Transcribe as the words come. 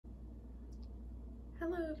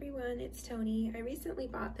Hello everyone, it's Tony. I recently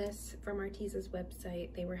bought this from Arteza's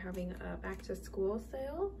website. They were having a back to school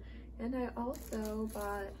sale, and I also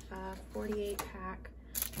bought a 48 pack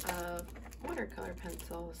of watercolor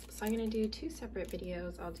pencils. So I'm going to do two separate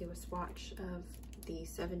videos. I'll do a swatch of the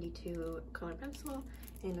 72 color pencil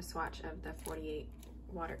and a swatch of the 48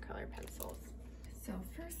 watercolor pencils. So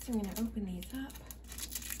first I'm going to open these up.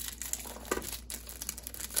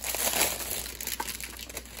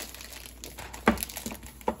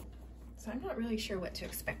 So I'm not really sure what to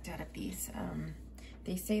expect out of these.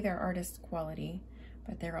 They say they're artist quality,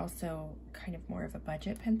 but they're also kind of more of a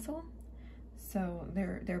budget pencil. So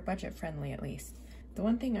they're budget friendly at least. The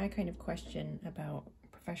one thing I kind of question about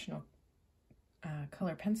professional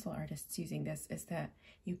color pencil artists using this is that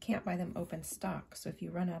you can't buy them open stock. So if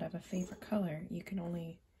you run out of a favorite color, you can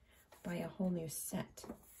only buy a whole new set.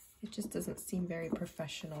 It just doesn't seem very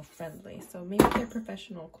professional friendly. So maybe they're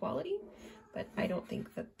professional quality, but I don't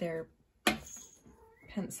think that they're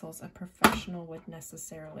pencils a professional would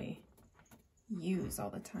necessarily use all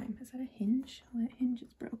the time. Is that a hinge? Oh, that hinge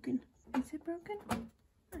is broken. Is it broken?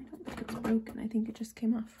 I don't think it's broken. I think it just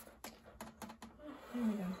came off. Oh, there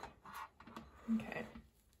we go. Okay.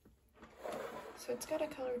 So it's got a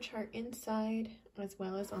color chart inside as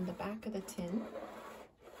well as on the back of the tin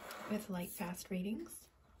with light fast ratings.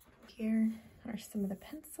 Here are some of the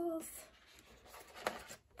pencils.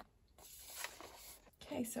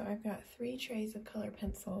 Okay, so I've got 3 trays of color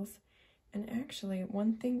pencils, and actually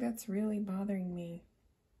one thing that's really bothering me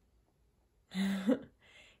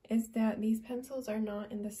is that these pencils are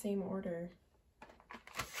not in the same order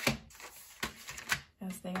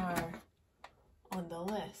as they are on the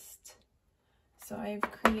list. So I've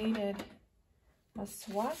created a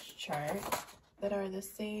swatch chart that are the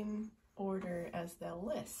same order as the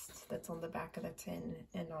list that's on the back of the tin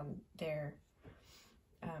and on their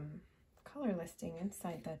color listing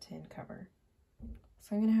inside the tin cover.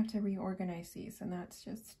 So I'm gonna have to reorganize these, and that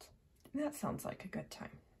sounds like a good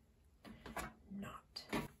time. Not.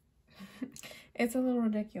 It's a little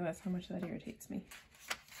ridiculous how much that irritates me.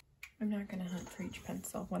 I'm not gonna hunt for each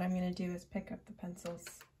pencil. What I'm gonna do is pick up the pencils.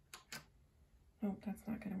 Nope, that's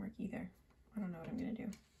not gonna work either. I don't know what I'm gonna do.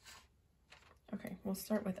 Okay, we'll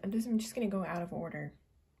start with, I'm just gonna go out of order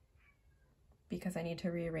because I need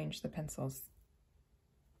to rearrange the pencils.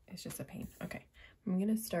 It's just a pain. Okay, I'm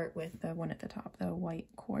gonna start with the one at the top, the white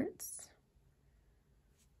quartz.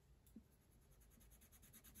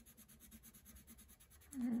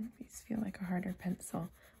 These feel like a harder pencil.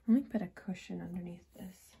 Let me put a cushion underneath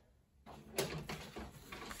this.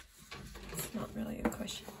 It's not really a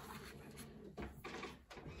cushion.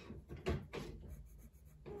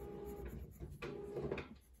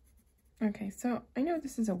 Okay, so I know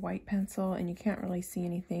this is a white pencil and you can't really see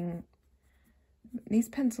anything. These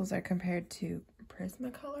pencils are compared to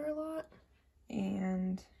Prismacolor a lot,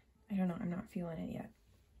 and I don't know, I'm not feeling it yet.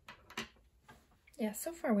 Yeah,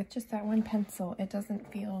 so far with just that one pencil, it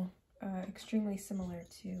doesn't feel extremely similar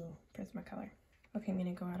to Prismacolor. Okay, I'm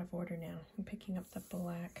gonna go out of order now. I'm picking up the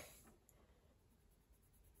black.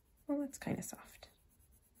 Well, that's kind of soft.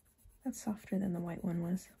 That's softer than the white one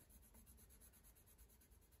was.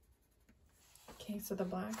 Okay, so the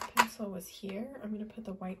black pencil was here. I'm going to put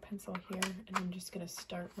the white pencil here, and I'm just going to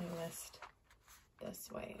start my list this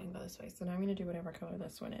way and go this way. So now I'm going to do whatever color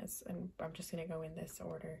this one is, and I'm just going to go in this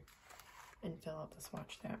order and fill out the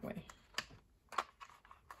swatch that way.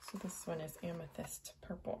 So this one is amethyst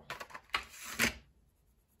purple.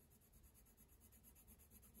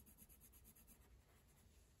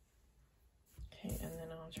 Okay, and then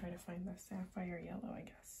I'll try to find the sapphire yellow, I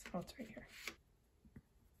guess. Oh, it's right here.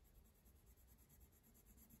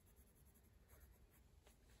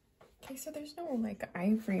 Okay, so there's no like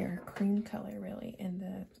ivory or cream color really in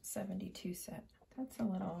the 72 set. That's a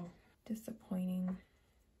little disappointing.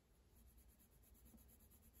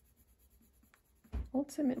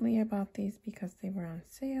 Ultimately, I bought these because they were on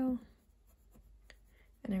sale.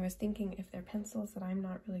 And I was thinking if they're pencils that I'm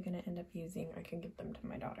not really going to end up using, I can give them to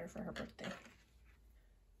my daughter for her birthday.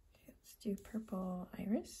 Okay, let's do purple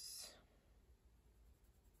iris.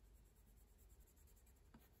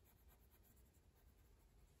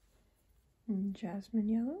 Jasmine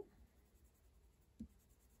yellow.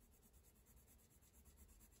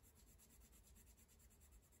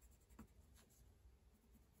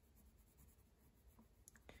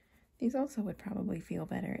 These also would probably feel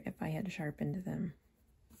better if I had sharpened them.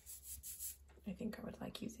 I think I would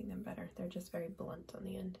like using them better. They're just very blunt on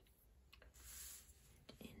the end.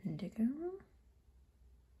 Indigo.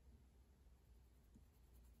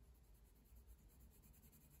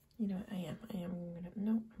 You know what, I am gonna,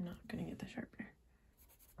 nope, I'm not gonna get the sharpener.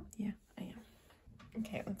 Yeah, I am.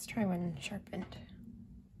 Okay, let's try one sharpened.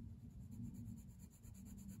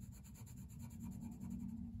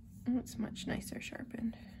 Oh, it's much nicer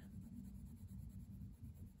sharpened.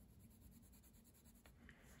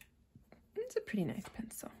 It's a pretty nice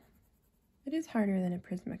pencil. It is harder than a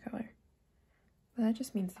Prismacolor, but that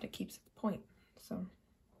just means that it keeps its point. So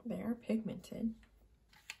they are pigmented.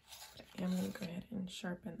 I'm going to go ahead and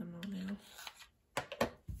sharpen them all now.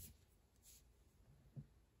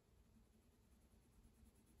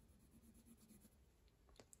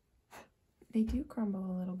 They do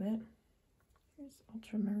crumble a little bit. Here's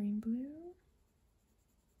ultramarine blue.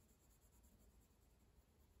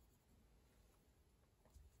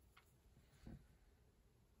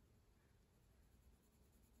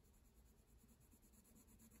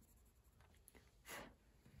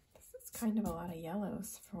 This is kind of a lot of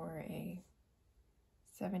yellows for a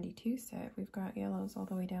 72 set. We've got yellows all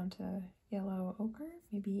the way down to yellow ochre,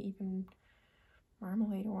 maybe even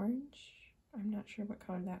marmalade orange. I'm not sure what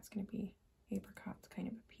color that's going to be. Apricot's kind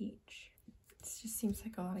of a peach. It just seems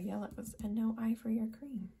like a lot of yellows and no ivory or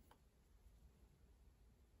cream.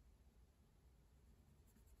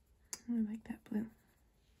 I like that blue.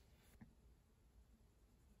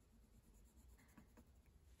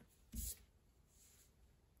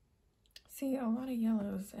 See, a lot of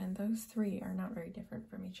yellows, and those three are not very different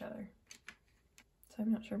from each other. So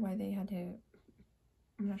I'm not sure why they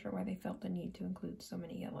felt the need to include so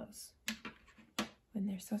many yellows when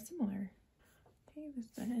they're so similar. Okay, this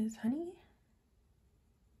one is honey.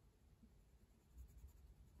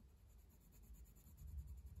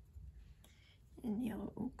 And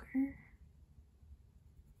yellow ochre.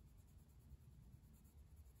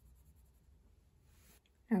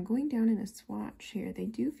 Now going down in a swatch here, they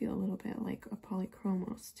do feel a little bit like a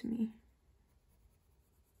polychromos to me.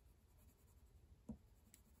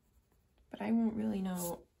 But I won't really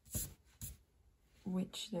know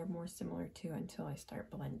which they're more similar to until I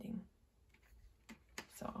start blending.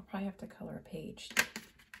 So I'll probably have to color a page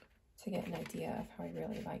to get an idea of how I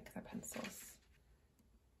really like the pencils.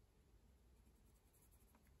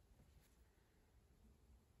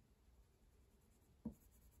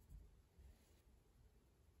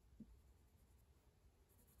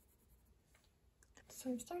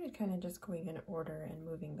 So I've started kind of just going in order and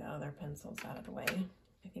moving the other pencils out of the way.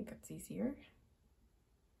 I think it's easier.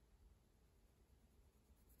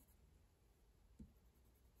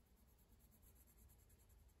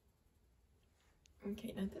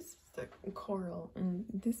 Okay, now this is the coral, and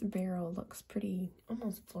this barrel looks pretty,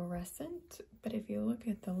 almost fluorescent, but if you look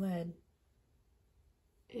at the lead,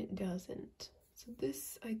 it doesn't. So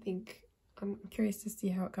this, I think, I'm curious to see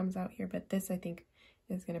how it comes out here, but this, I think,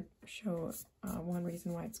 is going to show one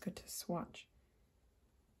reason why it's good to swatch.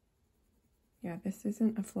 Yeah, this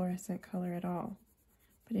isn't a fluorescent color at all,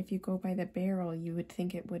 but if you go by the barrel, you would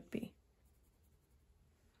think it would be.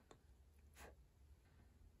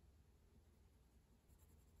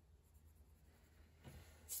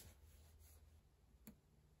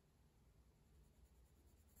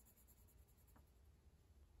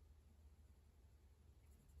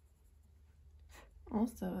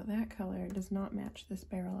 Also, that color does not match this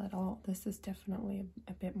barrel at all. This is definitely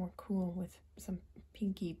a bit more cool with some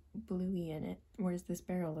pinky bluey in it, whereas this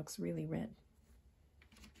barrel looks really red.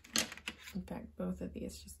 In fact, both of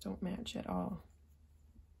these just don't match at all.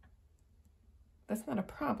 That's not a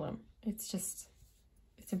problem. It's just,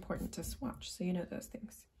 it's important to swatch, so you know those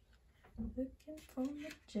things. Looking for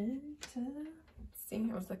magenta. See,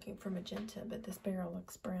 I was looking for magenta, but this barrel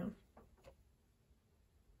looks brown.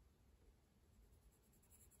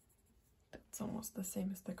 It's almost the same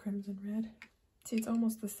as the crimson red. See, it's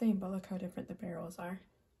almost the same, but look how different the barrels are.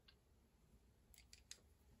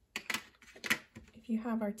 If you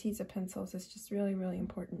have Arteza pencils, it's just really, really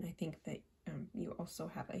important, I think, that you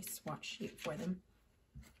also have a swatch sheet for them.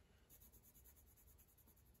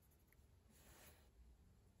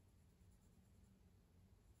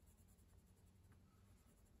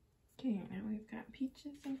 Okay, now we've got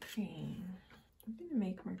peaches and cream. I'm going to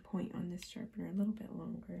make my point on this sharpener a little bit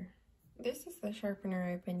longer. This is the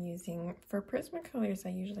sharpener I've been using. For Prismacolors, I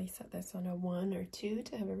usually set this on a 1 or 2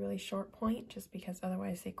 to have a really short point, just because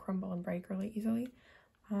otherwise they crumble and break really easily.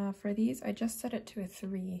 For these, I just set it to a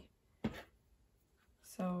 3.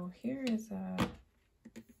 So here is a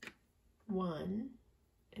 1,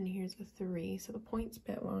 and here's a 3. So the point's a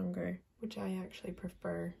bit longer, which I actually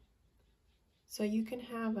prefer. So you can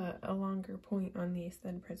have a longer point on these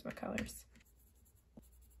than Prismacolors.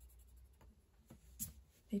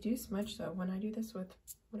 They do smudge though. When I do this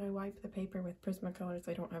when I wipe the paper with Prismacolors,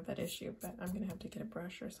 I don't have that issue, but I'm gonna have to get a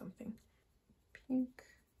brush or something. Pink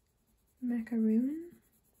macaroon.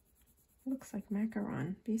 Look looks like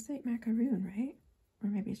macaron. But you say macaroon, right? Or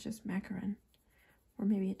maybe it's just macaron. Or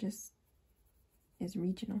maybe it just is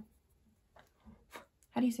regional.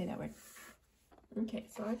 How do you say that word? Okay,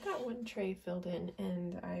 so I've got one tray filled in,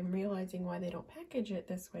 and I'm realizing why they don't package it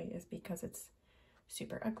this way is because it's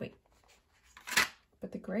super ugly.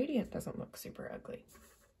 But the gradient doesn't look super ugly.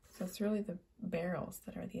 So it's really the barrels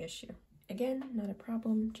that are the issue. Again, not a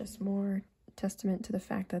problem, just more testament to the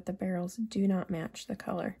fact that the barrels do not match the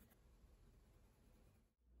color.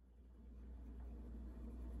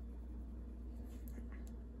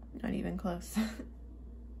 Not even close.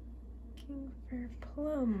 Looking for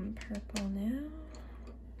plum purple now.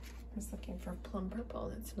 I was looking for plum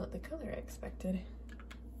purple. That's not the color I expected.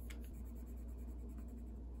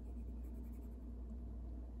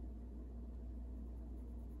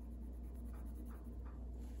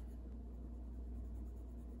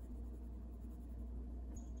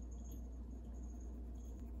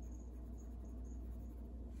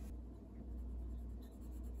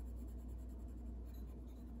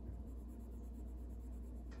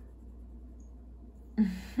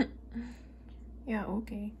 Yeah,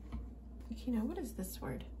 okay. Okay, now what is this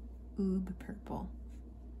word? Oob purple.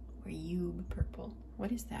 Or Yoob purple.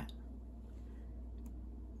 What is that?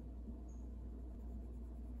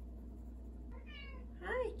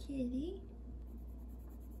 Hi, kitty.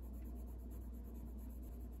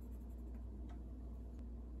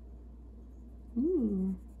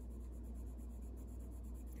 Ooh.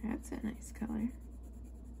 That's a nice color.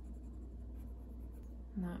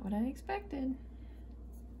 Not what I expected.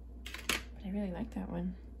 But I really like that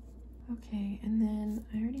one. Okay, and then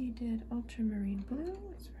I already did ultramarine blue.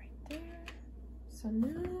 It's right there. So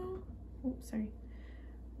now, oops, sorry.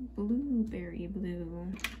 Blueberry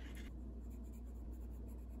blue.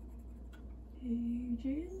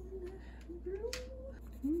 Agent blue.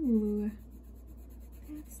 Ooh,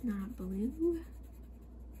 that's not blue.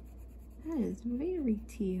 That is very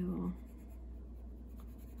teal.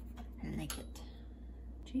 I like it.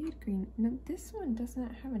 Jade green. No, this one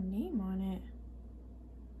doesn't have a name on it.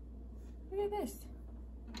 Look at this.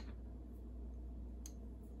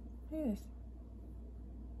 Look at this.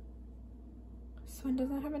 This one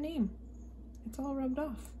doesn't have a name. It's all rubbed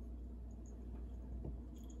off.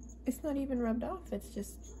 It's not even rubbed off. It's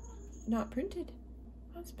just not printed.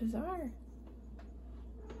 That's bizarre.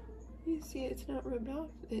 You see, it's not rubbed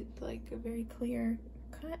off. It's like a very clear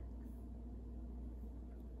cut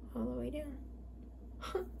all the way down.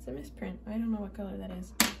 It's a misprint. I don't know what color that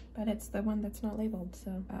is, but it's the one that's not labeled,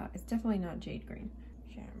 so it's definitely not jade green.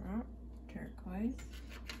 Shamrock, turquoise.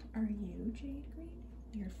 Are you jade green?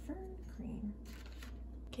 You're fern green.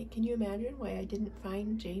 Okay, can you imagine why I didn't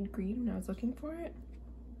find jade green when I was looking for it?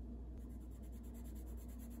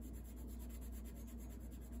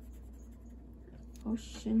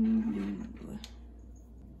 Ocean blue.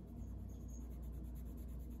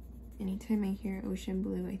 Anytime I hear ocean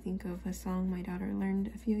blue, I think of a song my daughter learned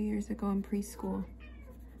a few years ago in preschool.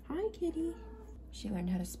 Hi, kitty. She learned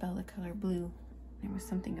how to spell the color blue. There was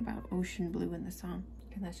something about ocean blue in the song,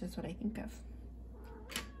 and that's just what I think of.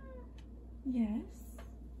 Yes.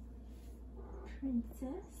 Princess.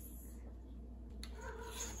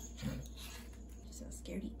 She's so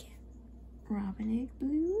scaredy cat. Robin egg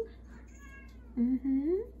blue.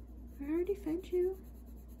 I already fed you.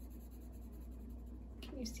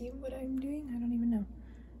 Can you see what I'm doing? I don't even know.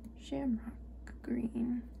 Shamrock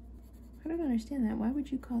green. I don't understand that. Why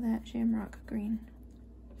would you call that shamrock green?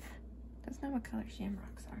 That's not what color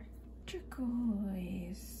shamrocks are.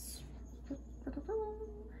 Turquoise.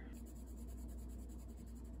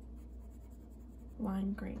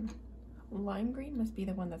 Lime green. Lime green must be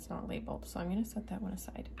the one that's not labeled, so I'm going to set that one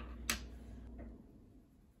aside.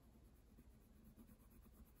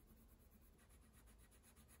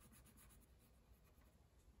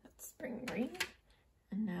 That's spring green.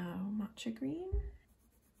 And now matcha green.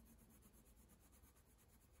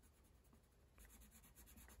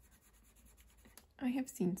 I have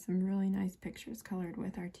seen some really nice pictures colored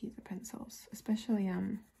with Arteza pencils, especially,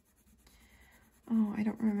 oh, I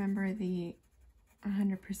don't remember the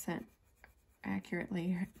 100%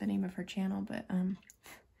 accurately the name of her channel, but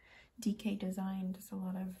DK Design does a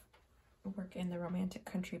lot of work in the romantic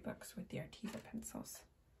country books with the Arteza pencils.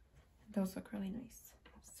 Those look really nice.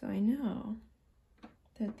 So I know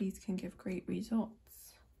that these can give great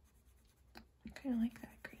results. I kind of like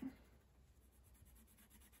that green.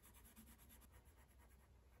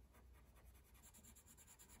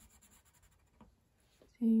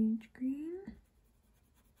 Sage green.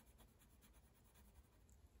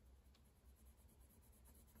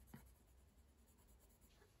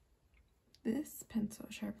 This pencil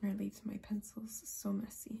sharpener leaves my pencils so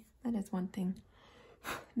messy. That is one thing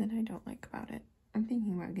that I don't like about it. I'm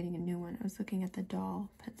thinking about getting a new one. I was looking at the doll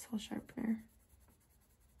pencil sharpener.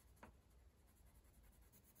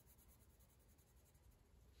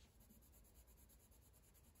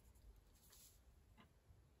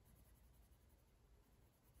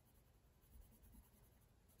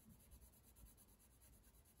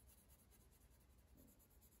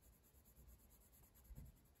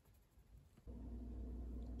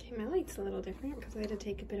 Okay, my light's a little different because I had to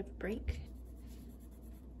take a bit of a break.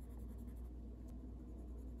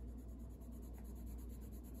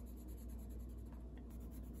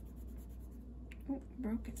 Oh,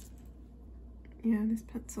 broken. Yeah, this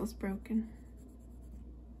pencil's broken.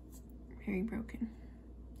 Very broken.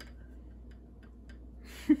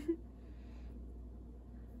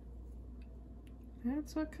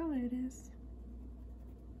 That's what color it is.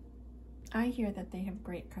 I hear that they have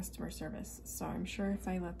great customer service, so I'm sure if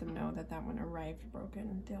I let them know that that one arrived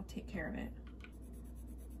broken, they'll take care of it.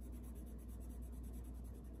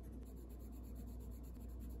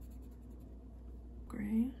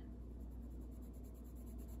 Gray.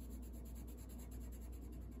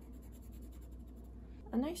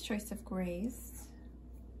 A nice choice of grays.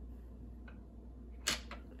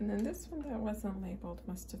 And then this one that wasn't labeled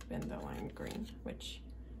must have been the lime green, which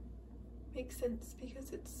makes sense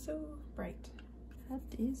because it's so bright. That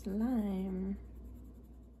is lime.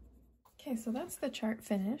 Okay, so that's the chart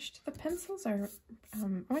finished. The pencils are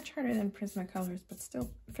much harder than Prismacolors, but still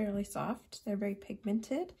fairly soft. They're very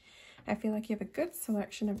pigmented. I feel like you have a good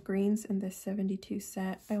selection of greens in this 72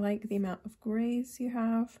 set. I like the amount of grays you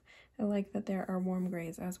have. I like that there are warm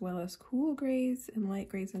grays as well as cool grays and light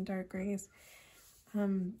grays and dark grays.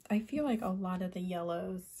 I feel like a lot of the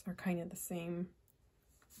yellows are kind of the same.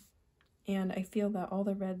 And I feel that all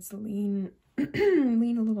the reds lean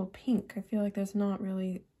lean a little pink. I feel like there's not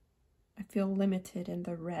really, I feel limited in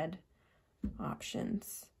the red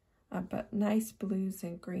options, but nice blues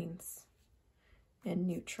and greens and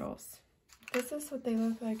neutrals. This is what they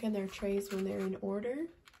look like in their trays when they're in order.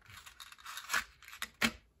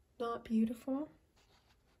 Not beautiful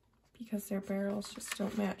because their barrels just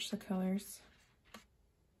don't match the colors.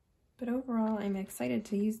 But overall, I'm excited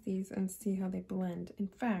to use these and see how they blend. In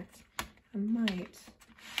fact, I might,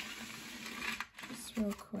 just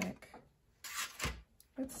real quick,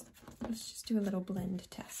 let's just do a little blend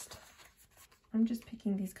test. I'm just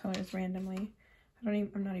picking these colors randomly. I'm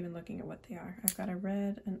not even looking at what they are. I've got a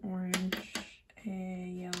red, an orange, a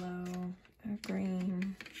yellow, a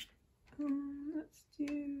green. Let's do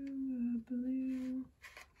a blue,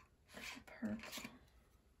 a purple.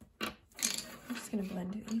 I'm just gonna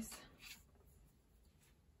blend these.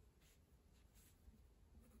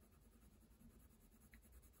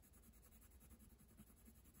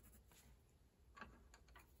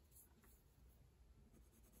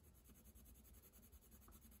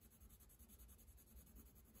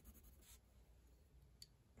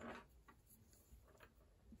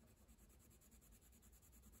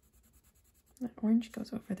 That orange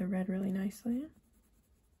goes over the red really nicely. It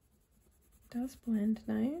does blend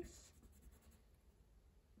nice.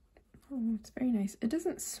 Oh, it's very nice. It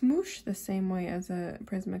doesn't smoosh the same way as a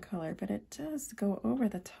Prismacolor, but it does go over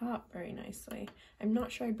the top very nicely. I'm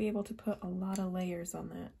not sure I'd be able to put a lot of layers on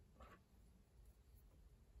that.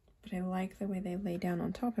 But I like the way they lay down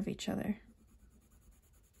on top of each other.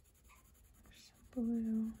 There's some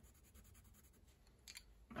blue.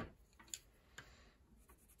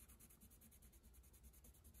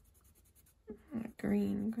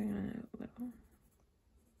 Green going on it a little.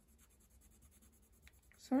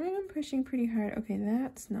 So I am pushing pretty hard. Okay,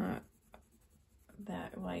 that's not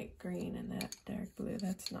that light green and that dark blue.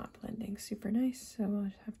 That's not blending super nice. So we'll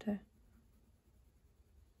just have to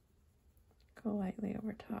go lightly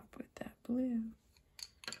over top with that blue.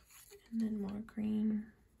 And then more green.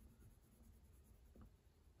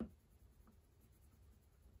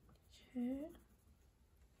 Okay.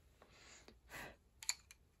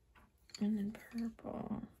 And then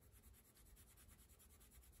purple.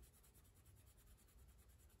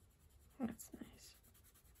 That's nice.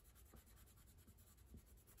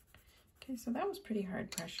 Okay, so that was pretty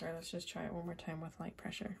hard pressure. Let's just try it one more time with light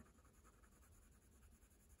pressure.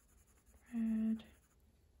 Red.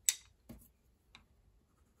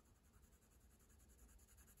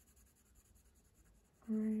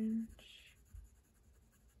 Orange.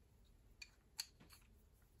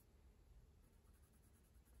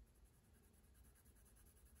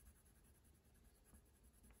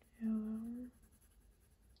 Yellow.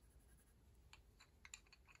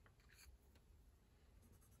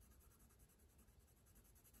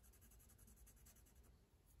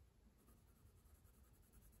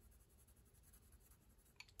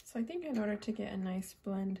 So I think in order to get a nice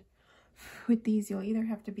blend with these, you'll either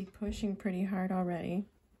have to be pushing pretty hard already,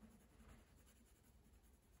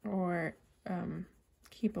 or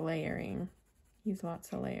keep layering. Use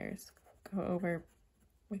lots of layers. Go over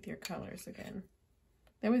with your colors again.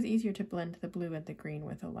 That was easier to blend the blue and the green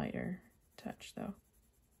with a lighter touch though.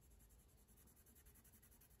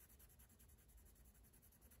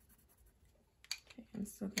 Okay, and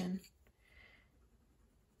so then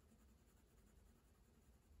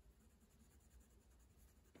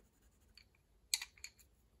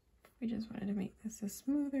we just wanted to make this a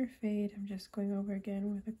smoother fade. I'm just going over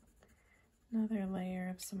again with another layer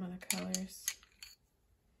of some of the colors.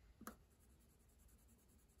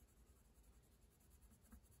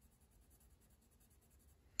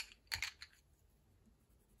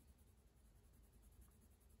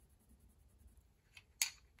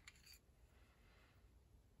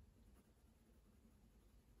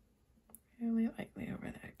 Really lightly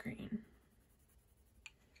over that green.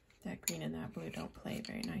 That green and that blue don't play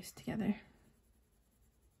very nice together.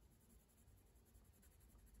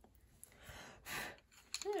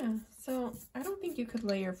 Yeah, so I don't think you could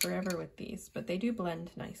layer forever with these, but they do blend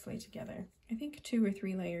nicely together. I think 2 or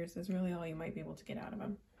 3 layers is really all you might be able to get out of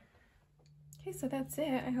them. Okay, so that's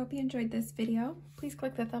it. I hope you enjoyed this video. Please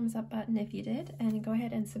click the thumbs up button if you did, and go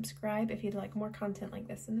ahead and subscribe if you'd like more content like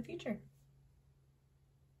this in the future.